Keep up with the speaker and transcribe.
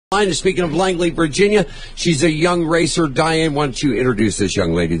Speaking of Langley, Virginia, she's a young racer. Diane, why don't you introduce this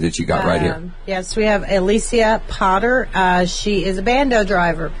young lady that you got right here? Yes, we have Elysia Potter. She is a bando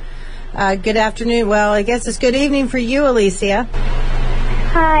driver. Good afternoon. Well, I guess it's good evening for you, Elysia.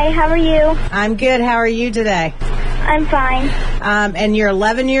 Hi, how are you? I'm good. How are you today? I'm fine. And you're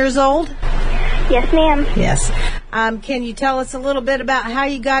 11 years old? Yes, ma'am. Yes. Can you tell us a little bit about how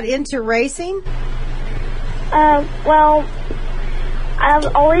you got into racing? Well,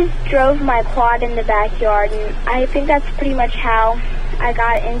 I've always drove my quad in the backyard, and I think that's pretty much how I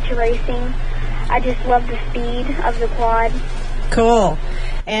got into racing. I just love the speed of the quad. Cool.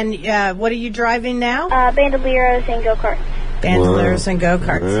 And what are you driving now? Bandoleros and go-karts. Bandoleros and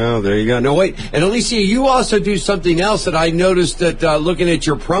go-karts. Well, there you go. No, wait. And Elysia, you also do something else that I noticed that looking at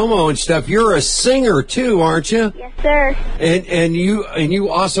your promo and stuff, you're a singer too, aren't you? Yes, sir. And you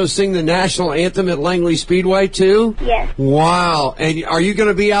also sing the national anthem at Langley Speedway too? Yes. Wow. And are you going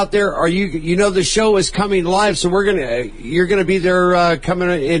to be out there? Are you know the show is coming live, so you're going to be there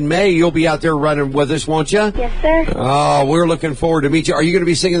coming in May. You'll be out there running with us, won't you? Yes, sir. Oh, we're looking forward to meet you. Are you going to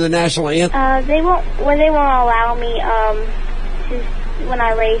be singing the national anthem? They won't allow me when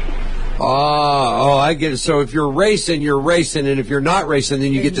I race. Oh, I get it. So if you're racing, and if you're not racing,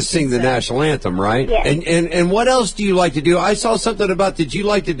 then you get to sing the national anthem, right? Yes. And what else do you like to do? I saw something about, did you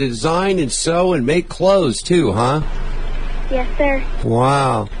like to design and sew and make clothes too, huh? Yes, sir.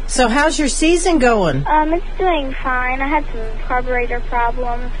 Wow. So how's your season going? It's doing fine. I had some carburetor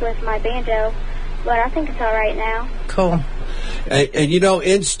problems with my banjo, but I think it's all right now. Cool. And you know,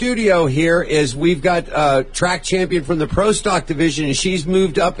 in studio here is we've got track champion from the Pro Stock division, and she's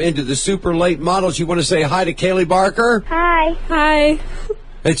moved up into the super late models. You want to say hi to Kaylee Barker? Hi. Hi.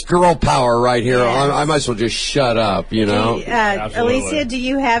 It's girl power right here. Yes. I might as well just shut up, you know. Elysia, do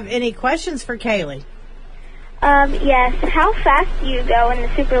you have any questions for Kaylee? Yes. How fast do you go in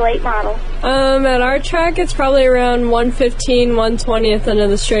the super late model? At our track, it's probably around 115, 120 at the end of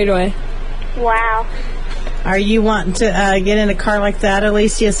the straightaway. Wow. Are you wanting to get in a car like that,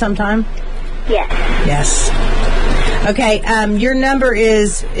 Elysia, sometime? Yes. Yes. Okay. Your number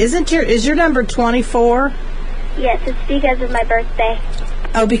is your number 24? Yes, it's because of my birthday.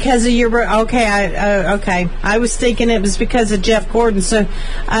 Oh, because of your okay. Okay. I was thinking it was because of Jeff Gordon. So,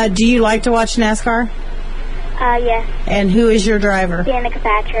 do you like to watch NASCAR? Yes. And who is your driver? Danica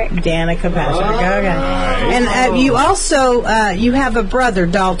Patrick. Danica Patrick. Okay. And you also you have a brother,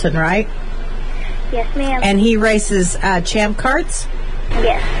 Dalton, right? Yes, ma'am. And he races Champ Karts?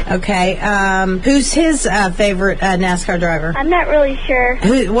 Yes. Okay. Who's his favorite NASCAR driver? I'm not really sure.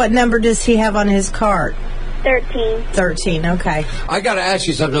 What number does he have on his cart? 13. 13, okay. I got to ask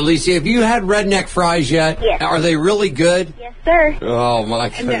you something, Elysia. Have you had redneck fries yet? Yes. Are they really good? Yes, sir. Oh, my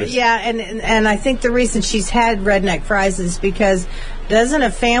goodness. Yeah, and I think the reason she's had redneck fries is because doesn't a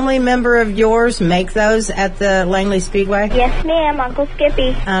family member of yours make those at the Langley Speedway? Yes, ma'am. Uncle Skippy.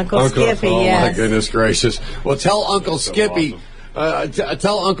 Uncle Skippy, oh, yes. My goodness gracious. Well, tell Uncle Skippy...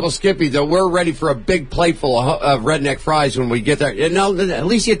 tell Uncle Skippy that we're ready for a big plateful of redneck fries when we get there. Now,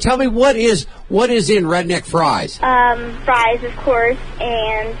 Elysia, tell me what is in redneck fries? Fries, of course,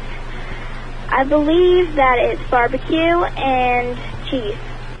 and I believe that it's barbecue and cheese.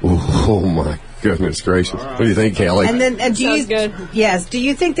 Oh my goodness gracious! What do you think, Kaylee? And then, do Sounds good. Yes. Do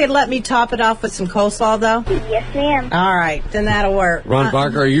you think they'd let me top it off with some coleslaw, though? Yes, ma'am. All right, then that'll work. Ron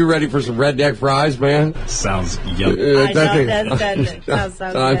Barker, are you ready for some redneck fries, man? Sounds yummy. I know, that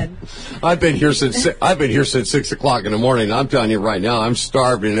sounds good. I've been here since 6 o'clock in the morning. I'm telling you right now, I'm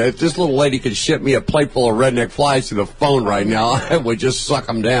starving. If this little lady could ship me a plate full of redneck fries to the phone right now, I would just suck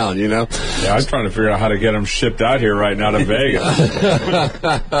them down. You know. Yeah, I was trying to figure out how to get them shipped out here right now to Vegas.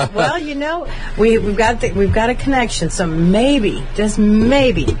 Well, you know, we've got a connection, so maybe, just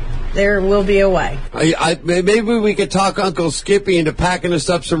maybe, there will be a way. Maybe we could talk Uncle Skippy into packing us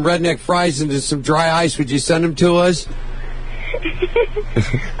up some redneck fries into some dry ice. Would you send them to us?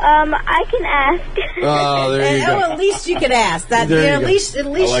 I can ask. Oh, there you go. At least you could ask. That at least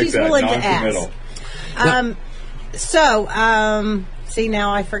like she's that. willing to ask. See,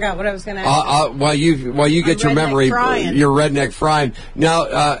 now I forgot what I was going to ask. While you get your memory, your redneck frying.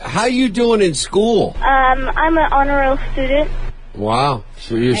 Now, how you doing in school? I'm an honor roll student. Wow.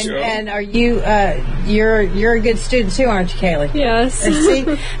 So and are you? You're a good student too, aren't you, Kaylee? Yes. See,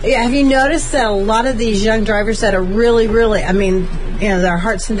 have you noticed that a lot of these young drivers that are really, I mean, you know, their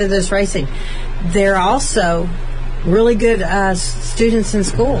hearts into this racing, they're also really good students in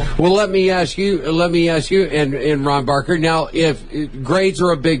school. Well, let me ask you, and Ron Barker. Now, if grades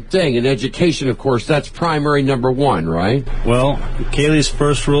are a big thing in education, of course, that's primary number one, right? Well, Kaylee's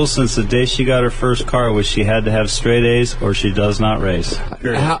first rule since the day she got her first car was she had to have straight A's or she does not race.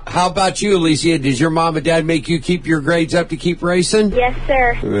 How about you, Elysia? Did your mom and dad make you keep your grades up to keep racing? Yes,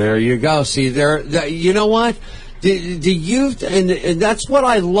 sir. There you go. See, you know what? The youth, and that's what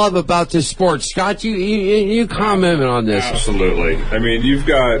I love about this sport. Scott, you comment on this. Absolutely. I mean, you've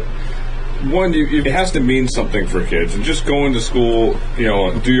got one. It has to mean something for kids, and just going to school,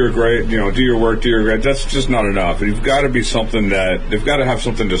 do your grade, do your work, do your grade. That's just not enough. You've got to be something that they've got to have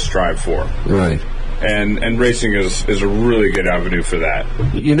something to strive for. Right. And racing is a really good avenue for that.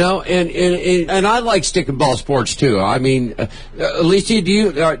 And I like stick and ball sports too. I mean, Elysia,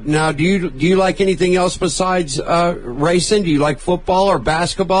 do you like anything else besides racing? Do you like football or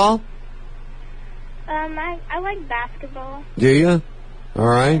basketball? I like basketball. Do you? All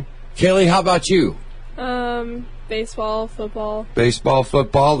right. Kaylee, how about you? Baseball, football. Baseball,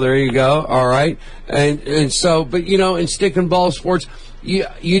 football. There you go. All right. And so, but in stick and ball sports,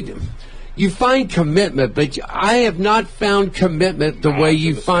 you find commitment, but I have not found commitment the way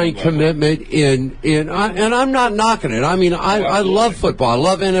you find commitment in and I'm not knocking it. I mean, I love football. I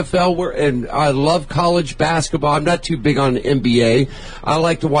love NFL, and I love college basketball. I'm not too big on NBA. I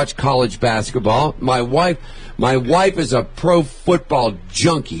like to watch college basketball. My wife is a pro football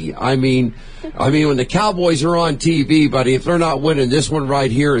junkie. I mean, when the Cowboys are on TV, buddy, if they're not winning, this one right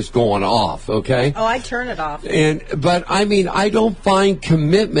here is going off, okay? Oh, I turn it off. But I mean, I don't find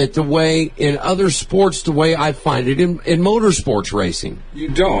commitment the way in other sports the way I find it in motorsports racing. You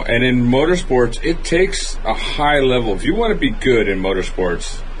don't. And in motorsports, it takes a high level. If you want to be good in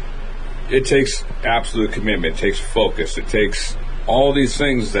motorsports, it takes absolute commitment. It takes focus. It takes all these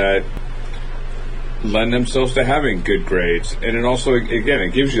things that lend themselves to having good grades, and it also, again,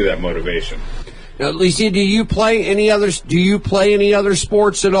 it gives you that motivation. Now, Elysia, do you play any other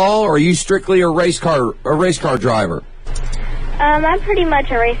sports at all, or are you strictly a race car driver? I'm pretty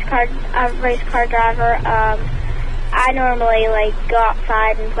much a race car driver. I normally go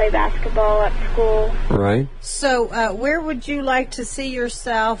outside and play basketball at school. Right. So, where would you like to see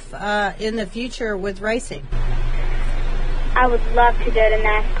yourself in the future with racing? I would love to go to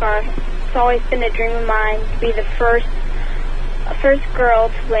NASCAR. It's always been a dream of mine to be the first girl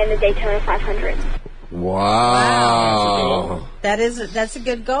to win the Daytona 500. Wow. That's a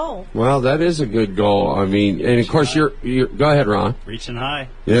good goal. Well, that is a good goal. I mean, and of course you're go ahead, Ron. Reaching high.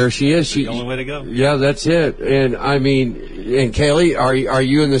 There she is. The only way to go. Yeah, that's it. And I mean, and Kaylee, are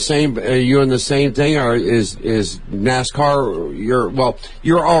you in the same? Are you in the same thing? Or is NASCAR?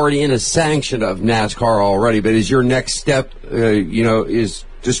 You're already in a sanction of NASCAR already. But is your next step? Is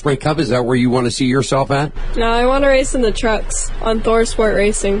the Sprint Cup? Is that where you want to see yourself at? No, I want to race in the trucks on Thor Sport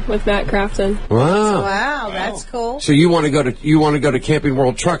Racing with Matt Crafton. Wow, that's cool. So you want to go to Camping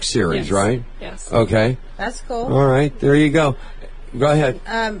World Truck Series, yes. Right? Yes. Okay. That's cool. All right, there you go. Go ahead.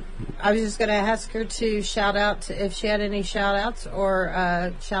 I was just going to ask her to shout out if she had any shout outs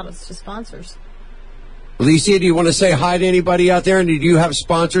or shout outs to sponsors. Elysia, do you want to say hi to anybody out there? And do you have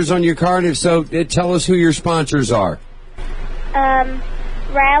sponsors on your car? And if so, tell us who your sponsors are.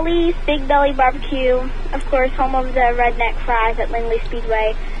 Rally's Big Belly Barbecue, of course, home of the Redneck Fries at Langley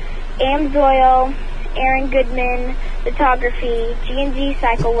Speedway, Amsoil, Aaron Goodman Photography, G&G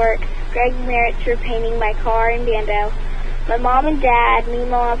Cycle Works, Greg Merritt for painting my car and bando, my mom and dad,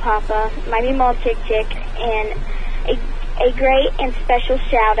 Mimo and Papa, my Mimo Chick Chick, and a great and special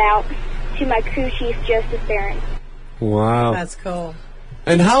shout out to my crew chief, Joseph Barron. Wow. That's cool.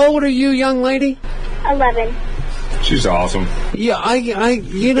 And how old are you, young lady? 11. She's awesome. Yeah,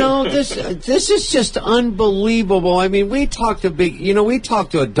 this is just unbelievable. I mean, we talk to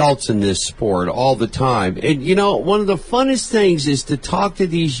adults in this sport all the time, and one of the funnest things is to talk to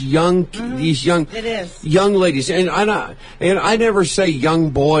these young ladies, and I never say young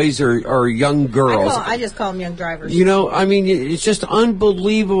boys or young girls. I just call them young drivers. I mean, it's just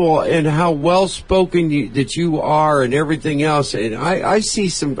unbelievable, and how well spoken that you are, and everything else. And I see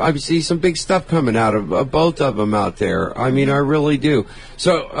some big stuff coming out of both of them out there. I mean, I really do.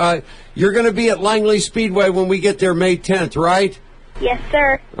 So you're going to be at Langley Speedway when we get there May 10th, right? Yes,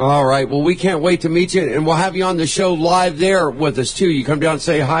 sir. All right. Well, we can't wait to meet you, and we'll have you on the show live there with us, too. You come down and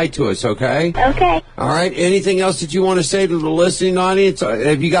say hi to us, okay? Okay. All right. Anything else that you want to say to the listening audience?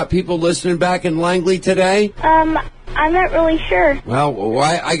 Have you got people listening back in Langley today? I'm not really sure. Well,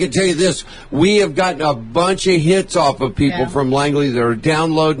 I can tell you this. We have gotten a bunch of hits off of people from Langley that are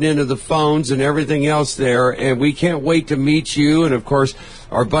downloading into the phones and everything else there, and we can't wait to meet you. And, of course,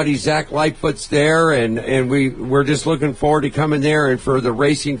 our buddy Zach Lightfoot's there, and we're just looking forward to coming there and for the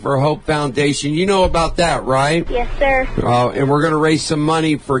Racing for Hope Foundation. You know about that, right? Yes, sir. And we're going to raise some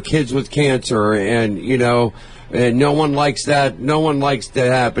money for kids with cancer, and, you know... And no one likes that. No one likes to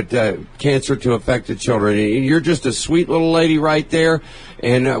have cancer to affected children. And you're just a sweet little lady right there.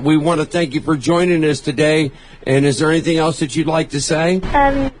 And we want to thank you for joining us today. And is there anything else that you'd like to say?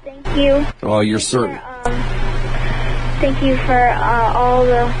 Thank you. Oh, you're certain. Thank you for all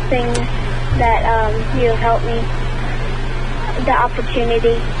the things that you have helped me. The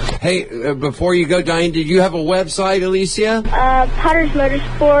opportunity. Hey, before you go, Diane, did you have a website, Elysia? Potter's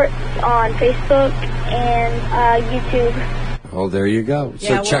Motorsports on Facebook and YouTube. Oh, there you go.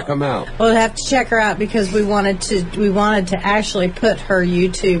 So check them out. We'll have to check her out because we wanted to actually put her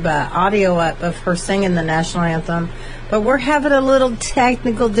YouTube audio up of her singing the national anthem, but we're having a little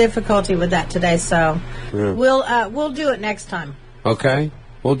technical difficulty with that today. So we'll do it next time. Okay.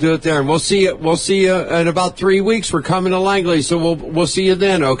 We'll do it there, and we'll see you. We'll see you in about 3 weeks. We're coming to Langley, so we'll see you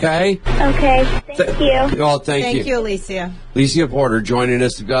then. Okay. Okay. Thank you. Oh, thank you. Thank you, Elysia. Elysia Potter joining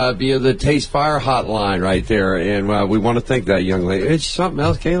us via the Taste Fire hotline right there, and we want to thank that young lady. Is something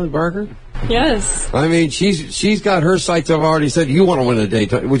else, Kaylee Barker? Yes. I mean, she's got her sights. I've already said you want to win the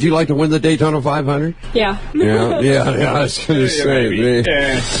Daytona. Would you like to win the Daytona 500? Yeah. Yeah. I was going to say.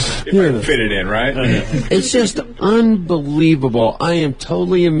 If I fit it in, right? It's just unbelievable. I am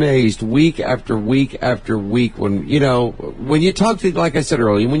totally amazed week after week after week when you talk to, like I said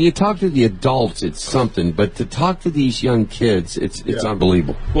earlier, when you talk to the adults, it's something, but to talk to these young kids, it's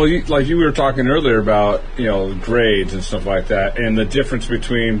unbelievable. Well, like you were talking earlier about, grades and stuff like that, and the difference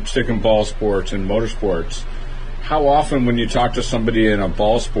between stick and ball sports and motorsports. How often when you talk to somebody in a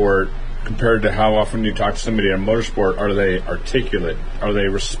ball sport compared to how often you talk to somebody in a motorsport, are they articulate? Are they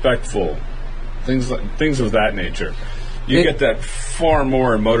respectful? Things of that nature. You get that far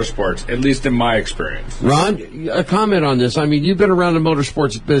more in motorsports, at least in my experience. Ron, a comment on this. I mean, you've been around the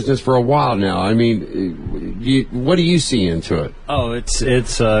motorsports business for a while now. I mean, what do you see into it? Oh,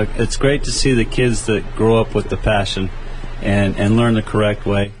 it's great to see the kids that grow up with the passion and learn the correct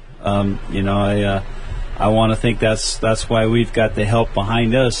way. I want to think that's why we've got the help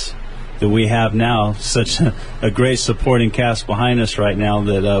behind us that we have now, such a great supporting cast behind us right now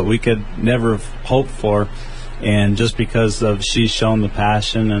that we could never have hoped for. And just because of she's shown the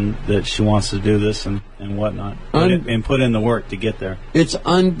passion and that she wants to do this and whatnot, and put in the work to get there. It's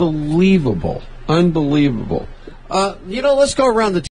unbelievable. Let's go around the